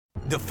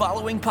The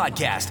following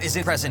podcast is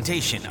a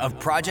presentation of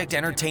Project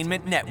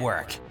Entertainment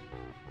Network.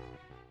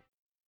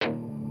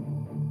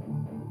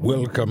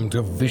 Welcome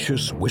to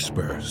Vicious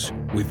Whispers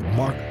with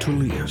Mark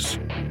Tullius,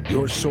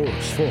 your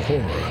source for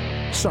horror,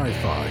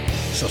 sci-fi,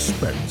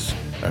 suspense,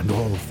 and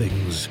all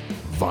things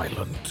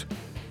violent.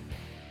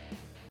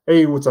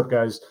 Hey, what's up,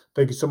 guys?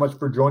 Thank you so much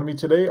for joining me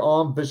today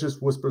on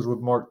Vicious Whispers with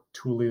Mark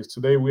Tullius.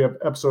 Today we have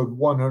episode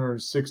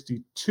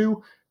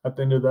 162. At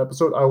the end of the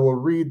episode, I will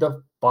read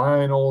the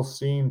final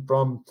scene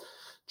from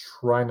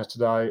Try Not to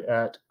Die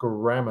at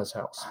Grandma's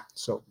house.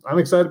 So I'm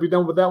excited to be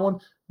done with that one.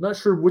 Not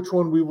sure which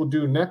one we will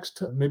do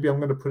next. Maybe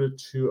I'm going to put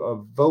it to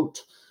a vote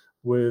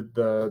with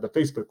the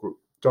Facebook group,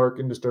 Dark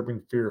and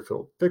Disturbing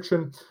Fear-Filled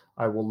Fiction.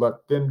 I will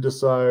let them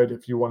decide.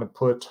 If you want to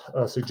put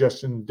a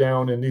suggestion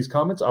down in these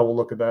comments, I will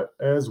look at that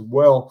as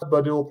well.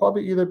 But it will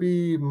probably either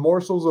be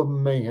Morsels of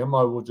Mayhem.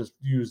 I will just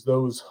use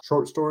those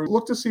short stories.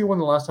 Look to see when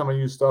the last time I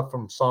used stuff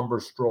from Somber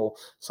Stroll.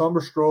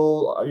 Somber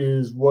Stroll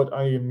is what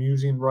I am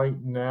using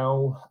right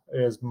now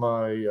as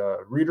my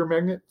reader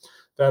magnet.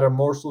 That are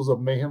Morsels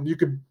of Mayhem. You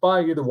could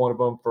buy either one of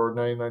them for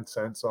 99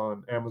 cents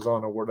on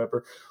Amazon or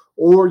whatever,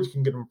 or you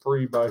can get them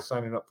free by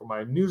signing up for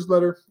my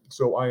newsletter.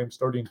 So I am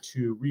starting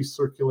to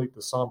recirculate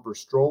the Somber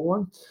Stroll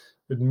one.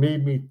 It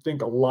made me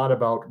think a lot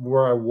about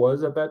where I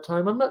was at that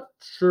time. I'm not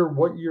sure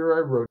what year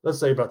I wrote. Let's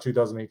say about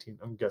 2018,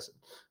 I'm guessing.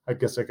 I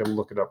guess I could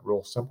look it up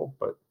real simple,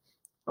 but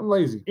I'm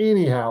lazy.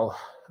 Anyhow,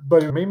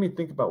 but it made me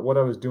think about what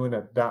I was doing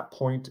at that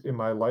point in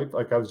my life.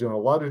 Like I was doing a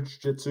lot of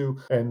jiu-jitsu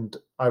and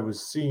I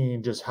was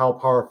seeing just how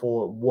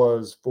powerful it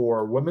was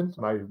for women.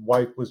 My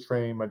wife was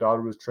training, my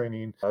daughter was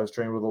training. I was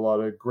training with a lot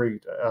of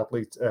great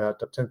athletes at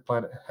 10th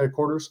Planet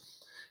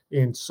headquarters.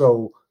 And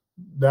so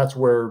that's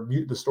where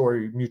the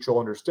story Mutual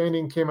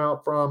Understanding came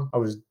out from. I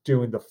was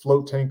doing the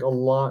float tank a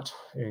lot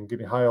and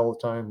getting high all the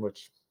time,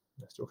 which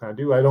I still kind of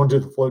do. I don't do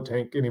the float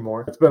tank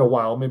anymore. It's been a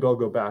while. Maybe I'll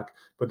go back.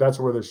 But that's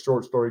where the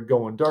short story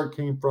Going Dark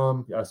came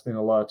from. I spent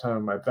a lot of time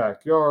in my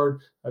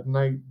backyard at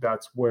night.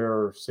 That's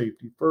where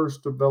Safety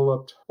First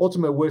developed.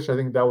 Ultimate Wish, I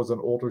think that was an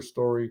older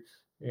story.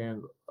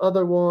 And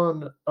another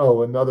one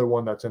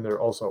that's in there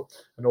also,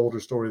 an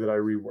older story that I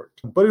reworked.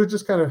 But it was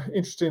just kind of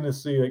interesting to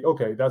see, like,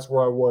 okay, that's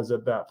where I was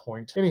at that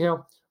point.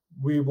 Anyhow,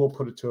 we will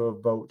put it to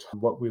a vote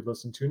what we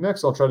listen to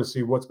next. I'll try to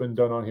see what's been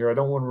done on here. I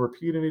don't want to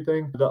repeat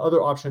anything. The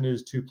other option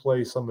is to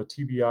play some of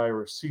TBI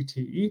or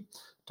CTE.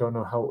 Don't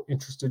know how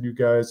interested you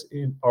guys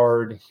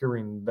are in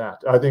hearing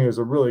that. I think it was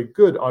a really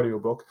good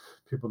audiobook.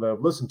 People that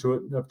have listened to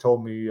it have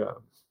told me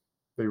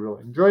they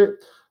really enjoy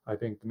it. I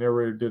think the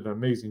narrator did an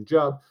amazing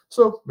job.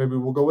 So maybe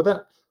we'll go with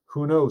that.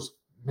 Who knows?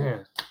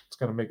 Man, it's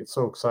going to make it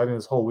so exciting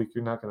this whole week.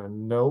 You're not going to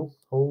know.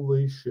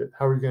 Holy shit.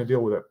 How are you going to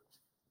deal with it?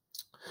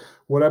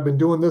 What I've been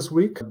doing this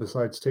week,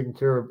 besides taking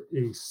care of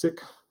a sick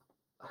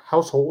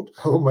household,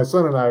 my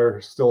son and I are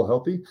still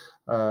healthy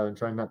and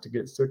trying not to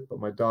get sick,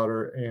 but my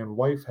daughter and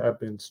wife have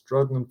been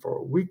struggling for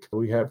a week.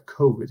 We have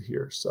COVID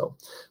here, so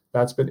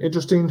that's been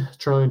interesting,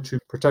 trying to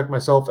protect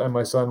myself and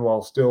my son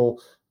while still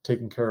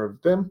taking care of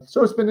them.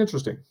 So it's been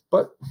interesting,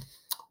 but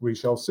we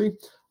shall see.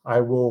 I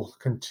will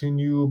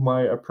continue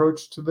my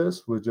approach to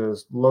this with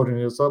just loading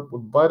this up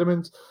with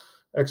vitamins,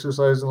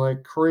 exercising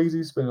like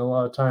crazy, spending a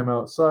lot of time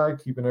outside,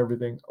 keeping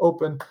everything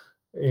open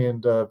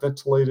and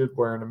ventilated,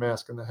 wearing a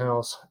mask in the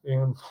house,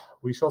 and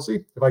we shall see.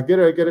 If I get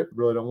it, I get it.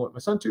 Really don't want my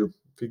son to.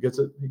 If he gets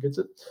it, he gets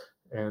it.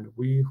 And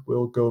we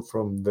will go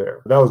from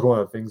there. That was one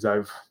of the things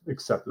I've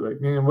accepted.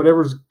 Like, man,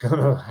 whatever's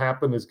going to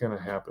happen is going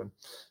to happen.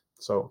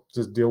 So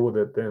just deal with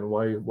it then.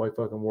 Why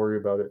fucking worry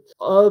about it?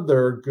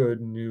 Other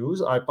good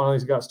news, I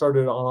finally got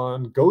started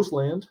on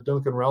Ghostland,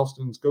 Duncan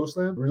Ralston's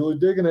Ghostland. Really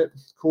digging it.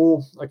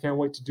 Cool. I can't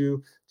wait to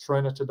do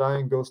Try Not to Die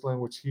in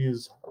Ghostland, which he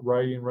is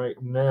writing right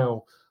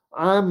now.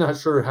 I'm not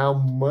sure how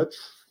much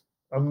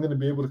I'm going to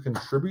be able to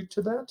contribute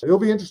to that. It'll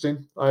be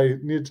interesting. I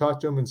need to talk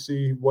to him and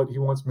see what he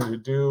wants me to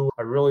do.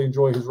 I really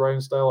enjoy his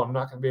writing style. I'm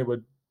not going to be able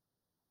to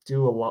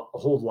do a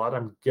whole lot,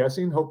 I'm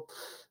guessing.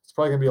 It's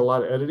probably going to be a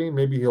lot of editing.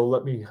 Maybe he'll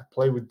let me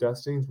play with death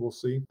scenes. We'll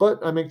see. But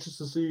I'm anxious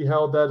to see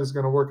how that is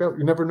going to work out.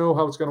 You never know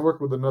how it's going to work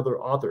with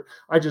another author.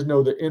 I just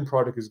know the end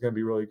product is going to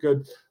be really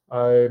good.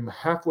 I'm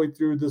halfway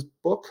through this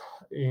book,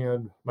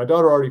 and my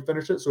daughter already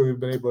finished it, so we've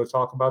been able to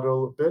talk about it a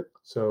little bit.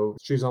 So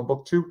she's on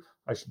book 2.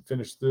 I should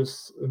finish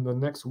this in the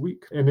next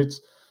week. And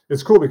it's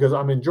cool because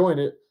I'm enjoying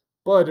it,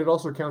 but it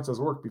also counts as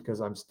work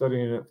because I'm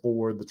studying it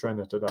for the Try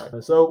Not to Die.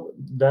 So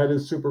that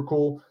is super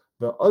cool.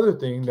 The other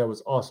thing that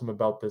was awesome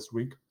about this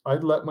week,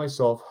 I'd let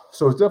myself,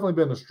 so it's definitely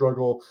been a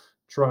struggle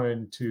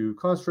trying to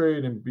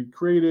concentrate and be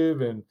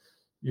creative and,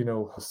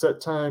 set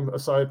time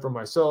aside for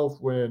myself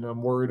when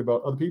I'm worried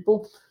about other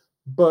people,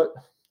 but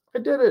I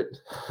did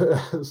it.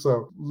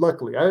 So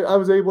luckily, I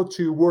was able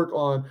to work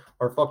on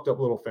our fucked up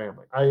little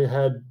family.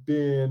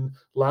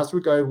 Last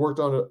week I had worked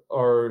on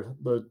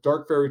the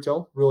Dark Fairy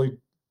Tale, really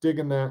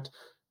digging that.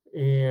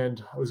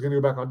 And I was going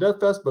to go back on Death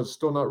Fest, but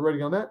still not ready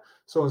on that.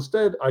 So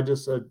instead, I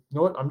just said, you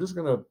know what? I'm just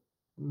going to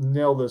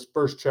nail this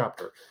first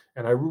chapter.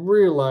 And I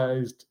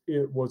realized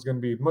it was going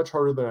to be much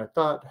harder than I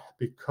thought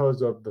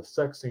because of the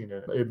sex scene in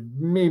it. It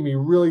made me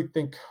really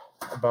think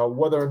about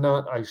whether or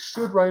not I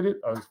should write it.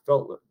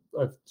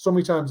 So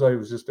many times I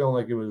was just feeling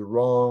like it was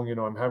wrong.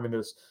 I'm having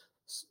this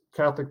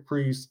Catholic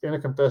priest in a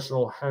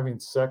confessional having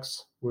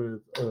sex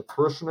with a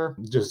parishioner.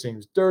 It just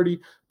seems dirty.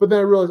 But then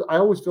I realized I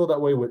always feel that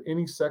way with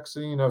any sex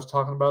scene. I was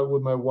talking about it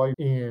with my wife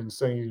and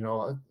saying,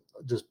 it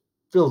just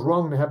feels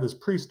wrong to have this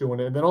priest doing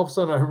it. And then all of a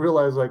sudden I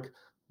realized, like,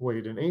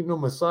 wait, in Ain't No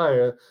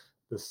Messiah,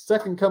 the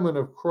second coming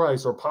of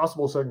Christ, or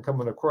possible second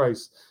coming of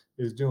Christ,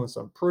 is doing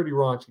some pretty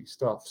raunchy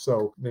stuff.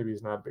 So maybe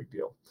it's not a big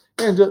deal.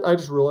 And I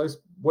just realized,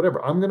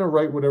 whatever, I'm going to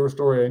write whatever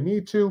story I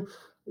need to.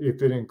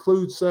 If it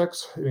includes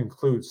sex, it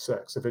includes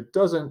sex. If it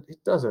doesn't,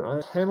 it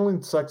doesn't.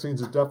 Handling sex scenes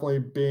has definitely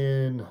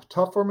been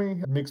tough for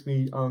me. It makes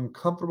me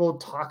uncomfortable.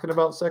 Talking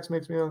about sex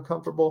makes me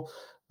uncomfortable.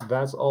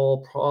 That's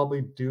all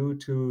probably due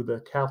to the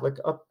Catholic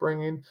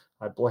upbringing.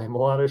 I blame a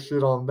lot of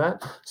shit on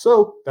that.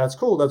 So that's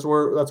cool. That's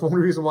one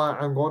reason why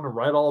I'm going to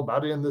write all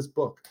about it in this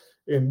book.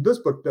 In this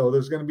book, though,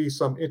 there's going to be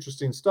some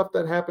interesting stuff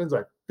that happens.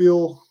 I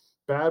feel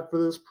bad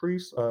for this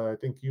priest. I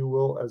think you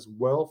will as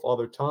well,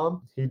 Father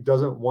Tom. He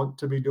doesn't want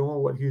to be doing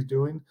what he's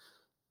doing,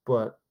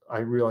 but I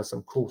realized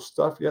some cool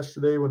stuff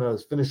yesterday when I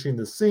was finishing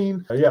the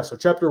scene. So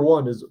chapter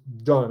 1 is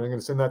done. I'm going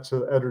to send that to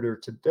the editor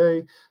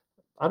today.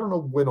 I don't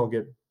know when I'll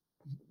get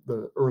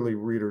the early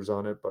readers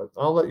on it, but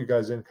I'll let you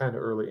guys in kind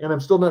of early. And I'm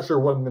still not sure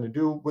what I'm going to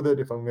do with it,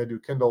 if I'm going to do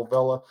Kindle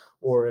Vella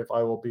or if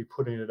I will be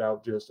putting it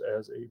out just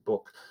as a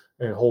book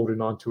and holding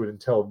on to it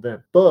until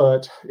then.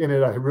 But in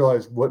it, I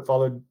realized what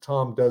Father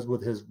Tom does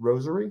with his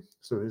rosary.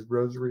 So his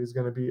rosary is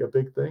going to be a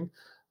big thing,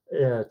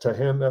 to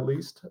him at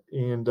least.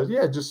 And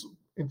just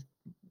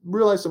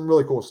realized some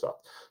really cool stuff.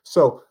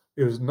 So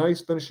it was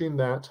nice finishing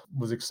that.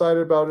 Was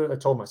excited about it. I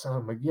told my son,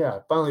 I'm like, yeah,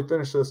 I finally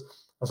finished this.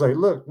 I was like,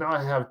 look, now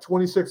I have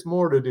 26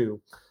 more to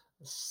do.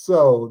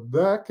 So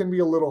that can be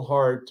a little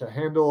hard to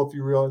handle if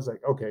you realize,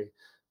 like, okay,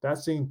 that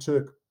scene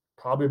took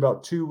probably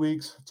about 2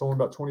 weeks. It's only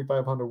about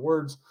 2,500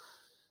 words.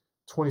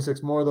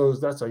 26 more of those,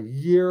 that's a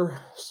year.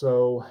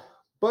 So,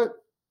 but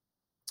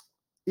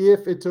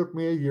if it took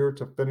me a year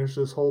to finish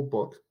this whole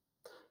book,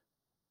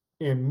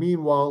 and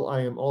meanwhile,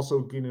 I am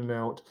also getting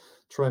out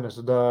Try Not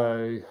to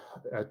Die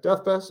at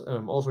Death Fest, and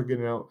I'm also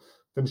getting out,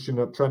 finishing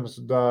up Try Not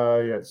to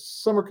Die at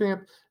summer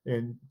camp,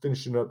 and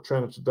finishing up Try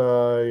Not to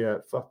Die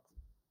at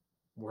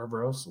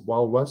wherever else,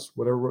 Wild West,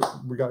 whatever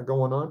we got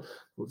going on,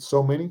 with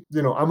so many,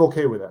 I'm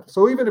okay with that.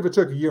 So even if it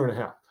took a year and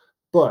a half,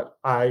 but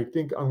I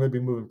think I'm going to be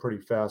moving pretty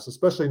fast,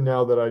 especially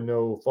now that I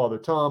know Father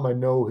Tom. I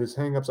know his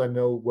hangups. I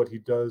know what he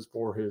does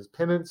for his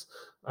penance.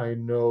 I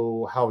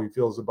know how he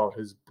feels about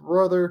his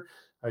brother.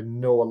 I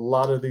know a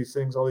lot of these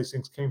things. All these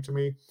things came to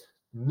me.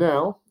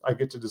 Now I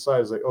get to decide,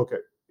 it's like, okay,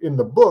 in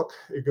the book,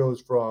 it goes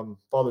from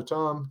Father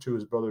Tom to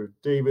his brother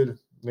David.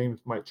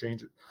 Names might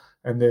change it.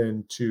 And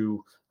then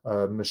to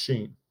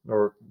Machine,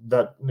 or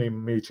that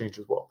name may change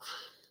as well.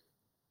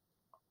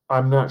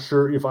 I'm not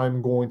sure if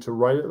I'm going to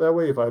write it that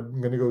way, if I'm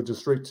going to go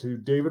just straight to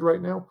David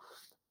right now,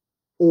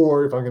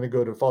 or if I'm going to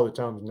go to Father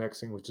Tom's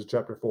next thing, which is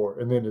chapter 4,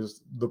 and then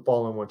is the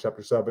following one,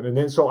 chapter 7. And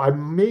then, so I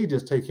may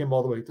just take him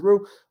all the way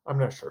through. I'm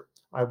not sure.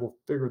 I will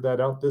figure that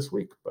out this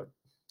week, but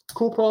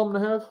cool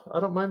problem to have. I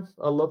don't mind.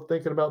 I love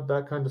thinking about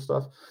that kind of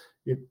stuff.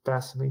 It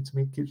fascinates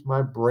me, keeps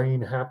my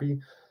brain happy.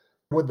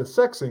 With the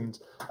sex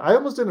scenes, I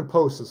almost didn't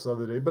post this the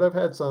other day, but I've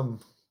had some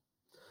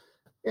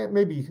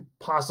maybe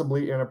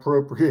possibly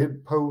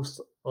inappropriate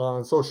posts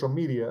on social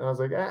media. And I was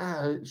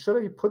like,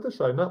 should I put this?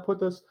 Should I not put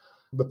this?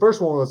 The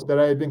first one was that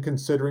I had been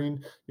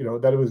considering,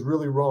 that it was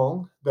really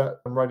wrong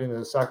that I'm writing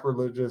a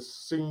sacrilegious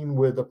scene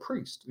with a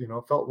priest. It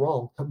felt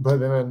wrong. But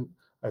then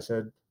I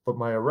said, but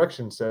my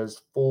erection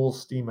says full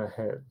steam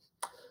ahead.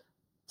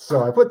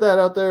 So I put that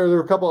out there. There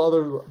were a couple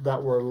others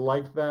that were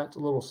like that, a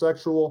little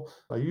sexual.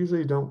 I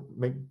usually don't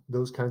make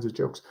those kinds of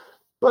jokes.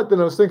 But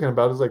then I was thinking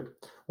about it, it's like,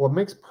 well, it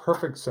makes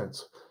perfect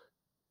sense.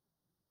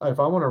 If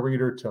I want a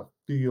reader to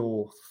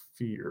feel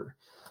fear,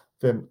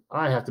 then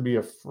I have to be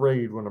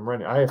afraid when I'm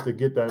writing. I have to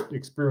get that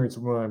experience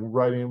when I'm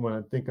writing, when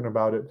I'm thinking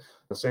about it.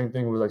 The same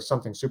thing with like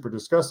something super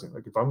disgusting.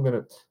 Like if I'm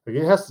gonna, like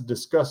it has to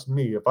disgust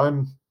me. If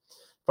I'm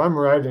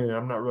writing and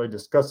I'm not really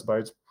disgusted by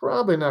it, it's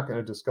probably not going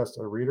to disgust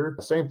a reader.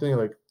 The same thing,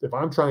 like if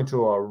I'm trying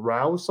to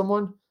arouse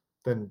someone,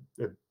 then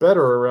it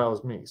better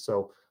arouse me.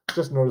 So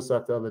just noticed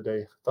that the other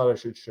day. Thought I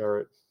should share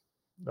it.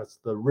 That's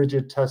the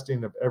rigid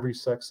testing of every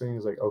sex scene.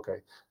 Is like, okay,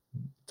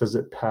 does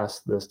it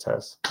pass this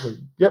test? Like,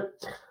 yep,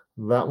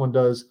 that one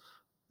does.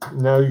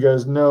 Now you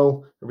guys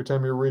know, every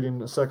time you're reading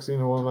a sex scene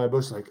in one of my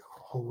books, like,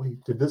 oh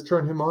wait, did this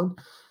turn him on?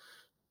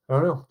 I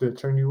don't know. Did it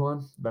turn you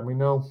on? Let me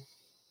know.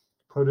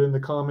 Put it in the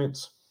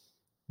comments.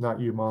 Not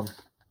you, Mom.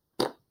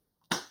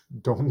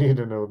 Don't need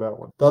to know that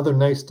one. The other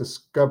nice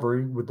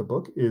discovery with the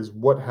book is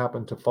what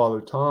happened to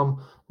Father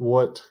Tom,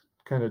 what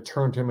kind of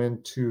turned him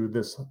into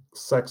this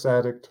sex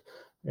addict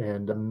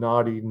and a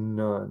naughty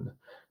nun.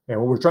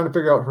 And we're trying to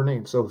figure out her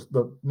name. So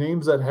the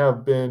names that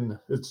have been,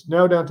 it's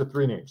now down to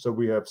 3 names. So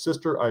we have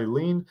Sister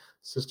Eileen,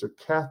 Sister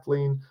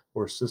Kathleen,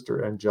 or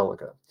Sister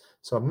Angelica.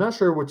 So I'm not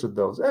sure which of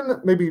those. And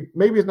maybe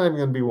it's not even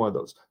going to be one of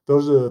those.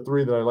 Those are the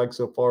 3 that I like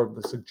so far of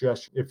the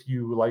suggestion. If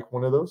you like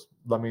one of those,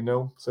 let me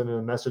know. Send in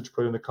a message,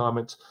 put in the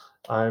comments.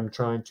 I'm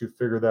trying to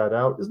figure that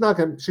out.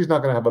 She's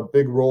not going to have a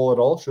big role at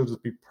all. She'll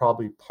just be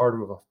probably part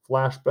of a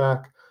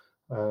flashback.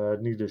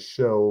 Need to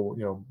show,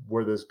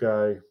 where this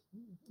guy,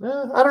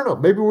 I don't know.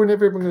 Maybe we're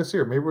never even going to see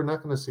her. Maybe we're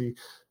not going to see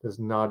this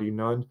naughty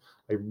nun.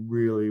 I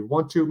really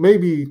want to.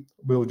 Maybe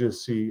we'll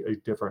just see a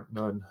different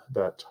nun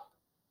that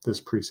this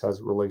priest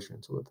has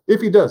relations with.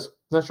 If he does.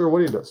 Not sure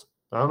what he does.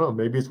 I don't know.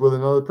 Maybe it's with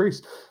another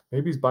priest.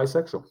 Maybe he's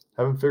bisexual.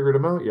 Haven't figured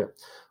him out yet.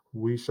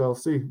 We shall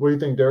see. What do you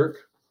think, Derek?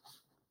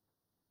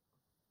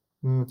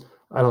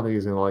 I don't think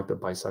he's going to like the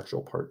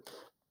bisexual part.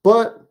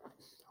 But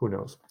who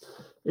knows?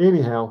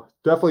 Anyhow,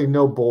 definitely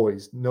no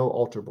boys. No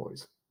altar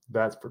boys.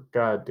 That's for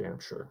goddamn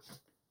sure.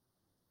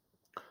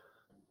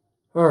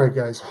 All right,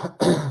 guys.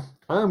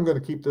 I'm going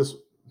to keep this.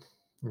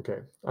 Okay,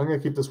 I'm going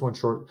to keep this one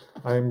short.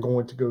 I'm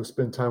going to go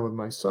spend time with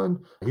my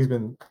son.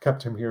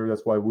 Kept him here.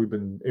 That's why we've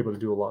been able to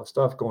do a lot of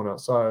stuff, going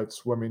outside,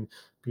 swimming,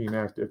 being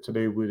active.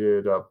 Today we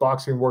did a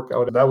boxing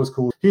workout. That was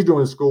cool. He's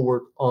doing his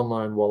schoolwork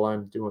online while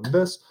I'm doing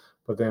this.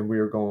 But then we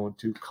are going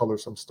to color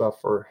some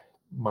stuff for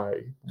my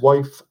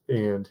wife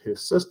and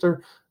his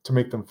sister to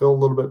make them feel a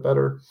little bit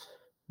better.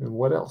 And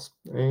what else?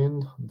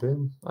 And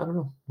then, I don't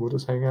know, we'll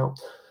just hang out.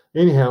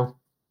 Anyhow,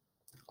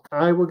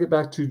 I will get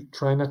back to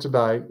Try Not to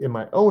Die in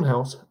my own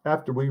house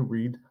after we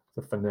read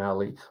the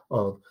finale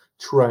of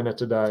Try Not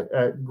to Die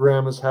at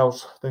Grandma's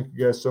house. Thank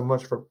you guys so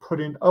much for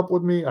putting up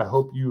with me. I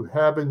hope you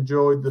have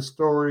enjoyed the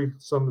story.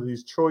 Some of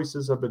these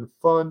choices have been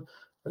fun.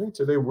 I think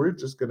today we're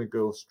just going to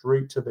go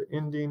straight to the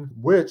ending,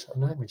 which I'm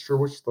not even sure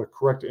which the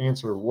correct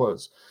answer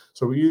was.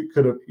 So we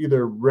could have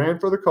either ran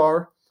for the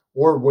car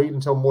or wait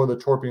until more of the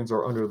Torpians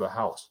are under the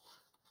house.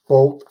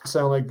 Both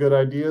sound like good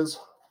ideas.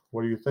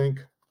 What do you think?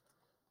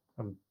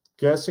 I'm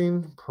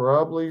guessing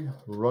probably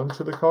run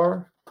to the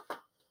car.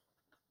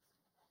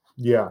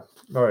 Yeah.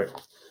 All right.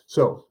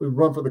 So we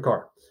run for the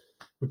car.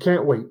 We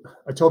can't wait.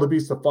 I tell the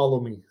beast to follow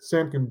me.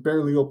 Sam can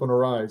barely open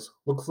her eyes.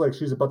 Looks like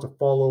she's about to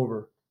fall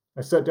over.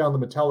 I set down the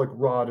metallic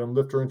rod and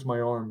lift her into my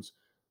arms.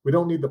 We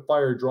don't need the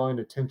fire drawing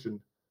attention.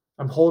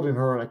 I'm holding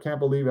her and I can't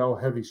believe how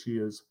heavy she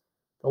is.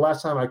 The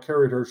last time I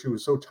carried her, she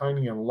was so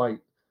tiny and light.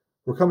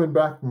 We're coming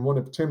back from one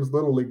of Tim's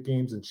Little League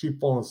games and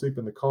she'd fallen asleep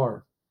in the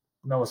car.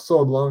 And that was so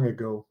long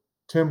ago.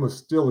 Tim was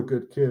still a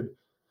good kid.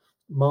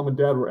 Mom and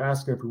Dad were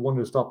asking if we wanted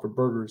to stop for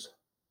burgers.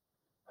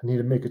 I need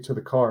to make it to the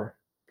car.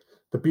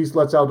 The beast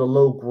lets out a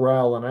low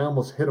growl and I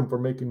almost hit him for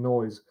making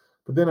noise.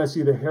 But then I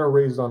see the hair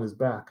raised on his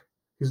back.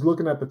 He's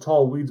looking at the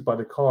tall weeds by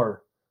the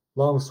car.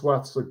 Long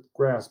swaths of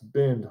grass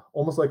bend,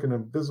 almost like an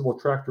invisible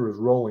tractor is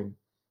rolling.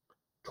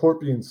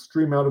 Torpians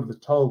stream out of the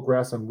tall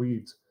grass and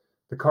weeds.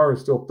 The car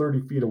is still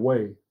 30 feet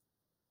away.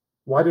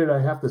 Why did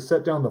I have to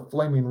set down the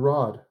flaming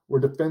rod? We're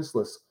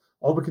defenseless.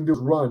 All we can do is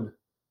run.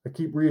 I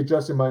keep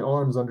readjusting my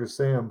arms under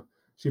Sam.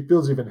 She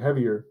feels even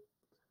heavier.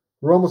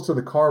 We're almost to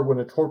the car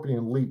when a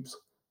Torpian leaps.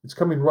 It's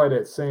coming right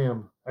at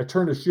Sam. I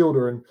turn to shield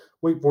her and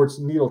wait for its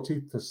needle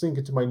teeth to sink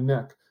into my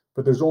neck,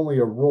 but there's only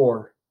a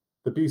roar.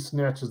 The beast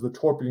snatches the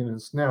Torpian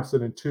and snaps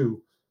it in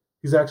two.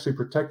 He's actually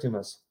protecting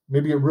us.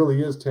 Maybe it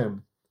really is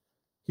Tim.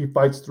 He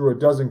fights through a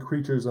dozen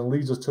creatures and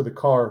leads us to the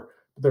car,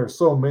 but there are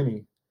so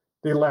many.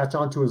 They latch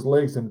onto his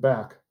legs and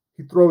back.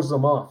 He throws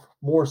them off.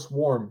 More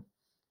swarm.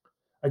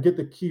 I get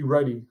the key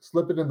ready,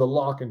 slip it in the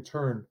lock and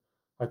turn.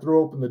 I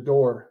throw open the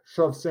door,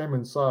 shove Sam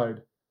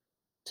inside.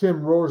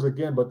 Tim roars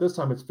again, but this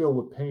time it's filled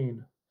with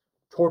pain.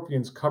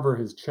 Torpians cover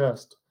his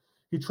chest.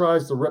 He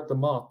tries to rip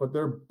them off, but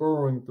they're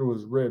burrowing through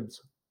his ribs.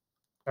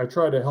 I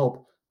try to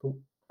help, but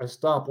I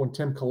stop when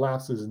Tim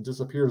collapses and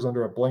disappears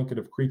under a blanket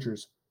of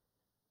creatures.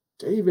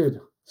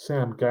 David,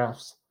 Sam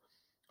gasps.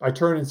 I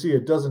turn and see a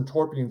dozen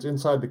Torpians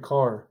inside the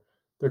car.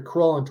 They're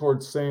crawling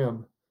towards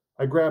Sam.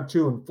 I grab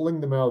two and fling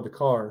them out of the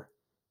car,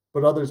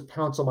 but others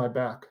pounce on my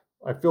back.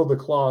 I feel the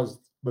claws,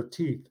 the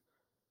teeth.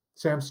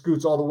 Sam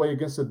scoots all the way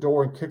against the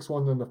door and kicks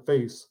one in the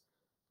face.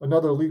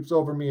 Another leaps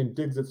over me and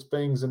digs its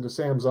fangs into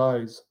Sam's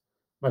eyes.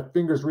 My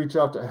fingers reach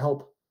out to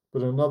help,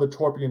 but another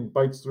Torpian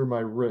bites through my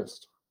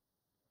wrist.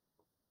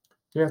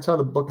 Yeah, that's how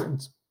the book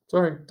ends.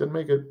 Sorry, didn't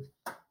make it.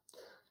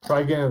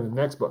 Try again in the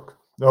next book.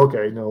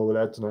 Okay, no,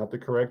 that's not the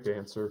correct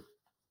answer.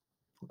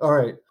 All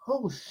right.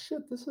 Oh,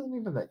 shit, this isn't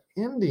even the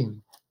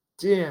ending.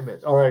 Damn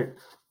it. All right.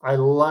 I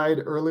lied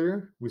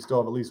earlier. We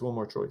still have at least one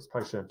more choice.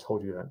 Probably shouldn't have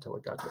told you that until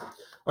it got there.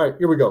 All right,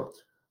 here we go.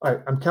 All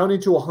right, I'm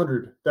counting to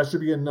 100. That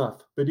should be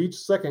enough, but each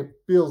second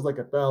feels like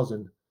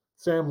 1,000.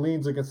 Sam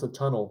leans against the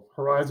tunnel.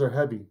 Her eyes are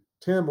heavy.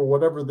 Tim, or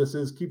whatever this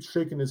is, keeps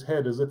shaking his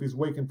head as if he's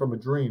waking from a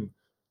dream.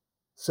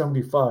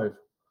 75.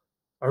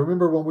 I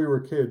remember when we were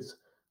kids,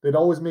 they'd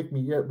always make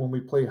me it when we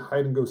play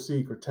hide and go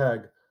seek or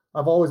tag.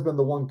 I've always been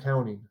the one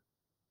counting.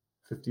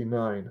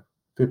 59.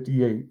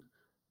 58.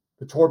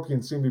 The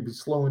Torpians seem to be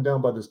slowing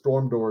down by the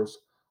storm doors.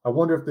 I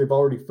wonder if they've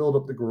already filled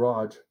up the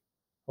garage.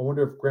 I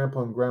wonder if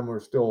Grandpa and Grandma are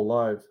still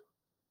alive.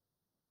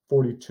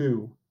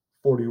 42,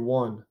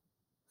 41,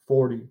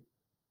 40.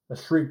 A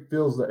shriek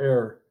fills the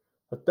air.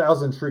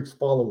 1,000 shrieks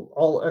follow,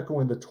 all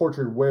echoing the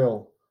tortured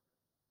wail.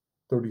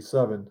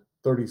 37,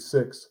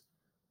 36.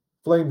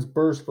 Flames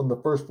burst from the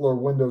first floor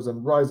windows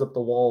and rise up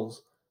the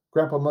walls.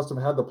 Grandpa must have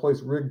had the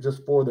place rigged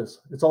just for this.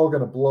 It's all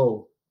going to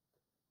blow.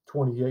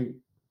 28,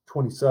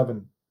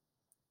 27.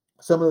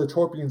 Some of the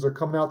Torpians are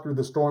coming out through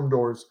the storm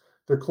doors.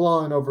 They're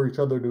clawing over each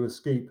other to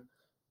escape.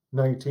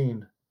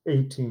 19,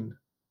 18.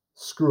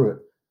 Screw it.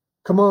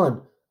 Come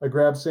on. I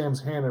grab Sam's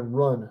hand and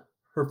run.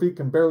 Her feet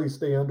can barely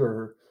stay under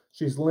her.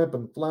 She's limp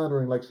and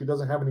floundering like she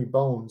doesn't have any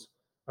bones.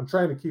 I'm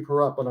trying to keep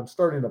her up, but I'm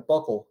starting to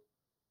buckle.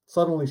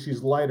 Suddenly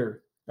she's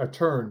lighter. I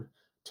turn.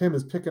 Tim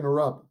is picking her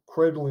up,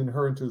 cradling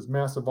her into his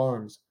massive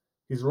arms.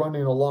 He's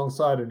running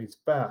alongside and he's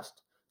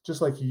fast,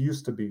 just like he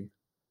used to be.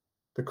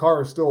 The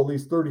car is still at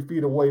least 30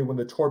 feet away when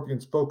the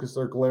Torpians focus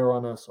their glare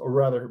on us, or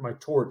rather, my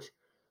torch.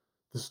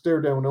 The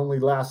stare down only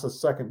lasts a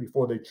second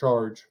before they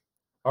charge.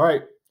 All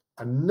right,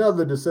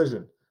 another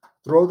decision.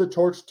 Throw the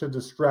torch to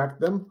distract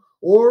them,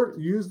 or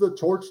use the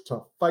torch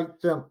to fight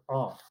them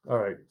off. All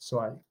right, so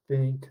I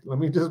think, let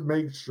me just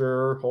make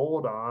sure.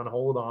 Hold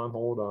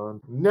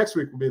on. Next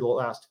week will be the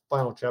last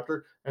final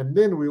chapter, and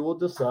then we will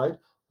decide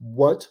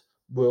what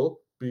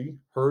will be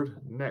heard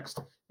next.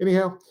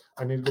 Anyhow,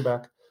 I need to go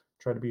back,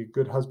 try to be a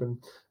good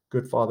husband,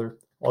 good father,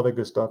 all that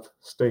good stuff.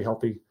 Stay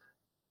healthy.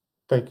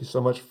 Thank you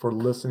so much for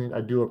listening.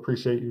 I do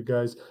appreciate you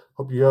guys.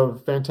 Hope you have a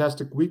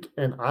fantastic week,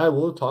 and I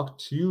will talk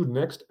to you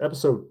next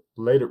episode.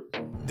 Later.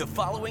 The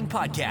following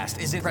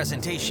podcast is a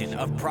presentation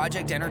of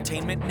Project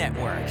Entertainment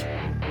Network.